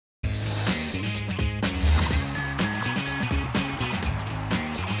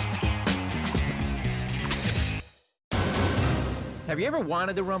Have you ever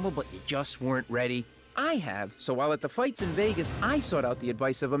wanted to rumble, but you just weren't ready? I have, so while at the fights in Vegas, I sought out the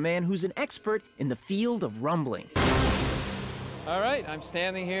advice of a man who's an expert in the field of rumbling. All right, I'm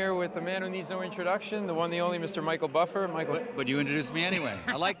standing here with the man who needs no introduction, the one, the only Mr. Michael Buffer. Michael. But you introduced me anyway.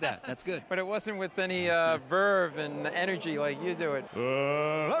 I like that. That's good. But it wasn't with any verve and energy like you do it.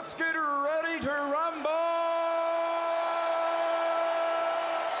 Let's get ready to rumble!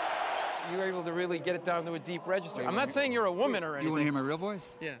 You were able to really get it down to a deep register. I'm not saying you're a woman or anything. You want to hear my real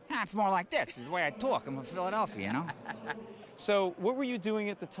voice? Yeah. It's more like this. This is the way I talk. I'm from Philadelphia, you know? So what were you doing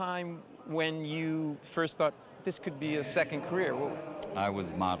at the time when you first thought this could be a second career? I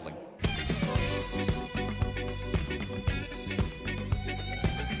was modeling.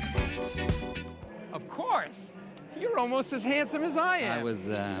 Of course. You're almost as handsome as I am. I was,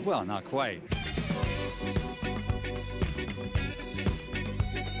 well, not quite.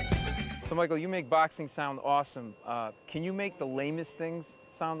 So, Michael, you make boxing sound awesome. Can you make the lamest things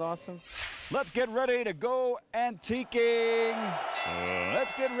sound awesome? Let's get ready to go antiquing.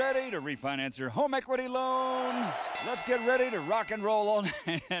 Let's get ready to refinance your home equity loan. Let's get ready to rock and roll all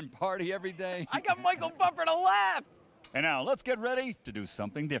night and party every day. I got Michael Buffer to laugh. And now, let's get ready to do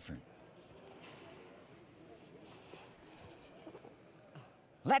something different.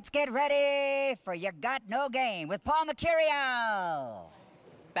 Let's get ready for You Got No Game with Paul Mecurio.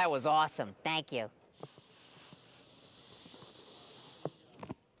 That was awesome. Thank you.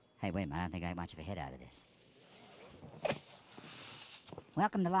 Hey, wait a minute. I don't think I got much of a hit out of this.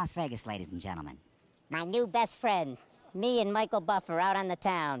 Welcome to Las Vegas, ladies and gentlemen. My new best friend. Me and Michael Buffer out on the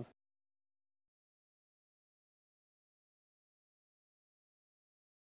town.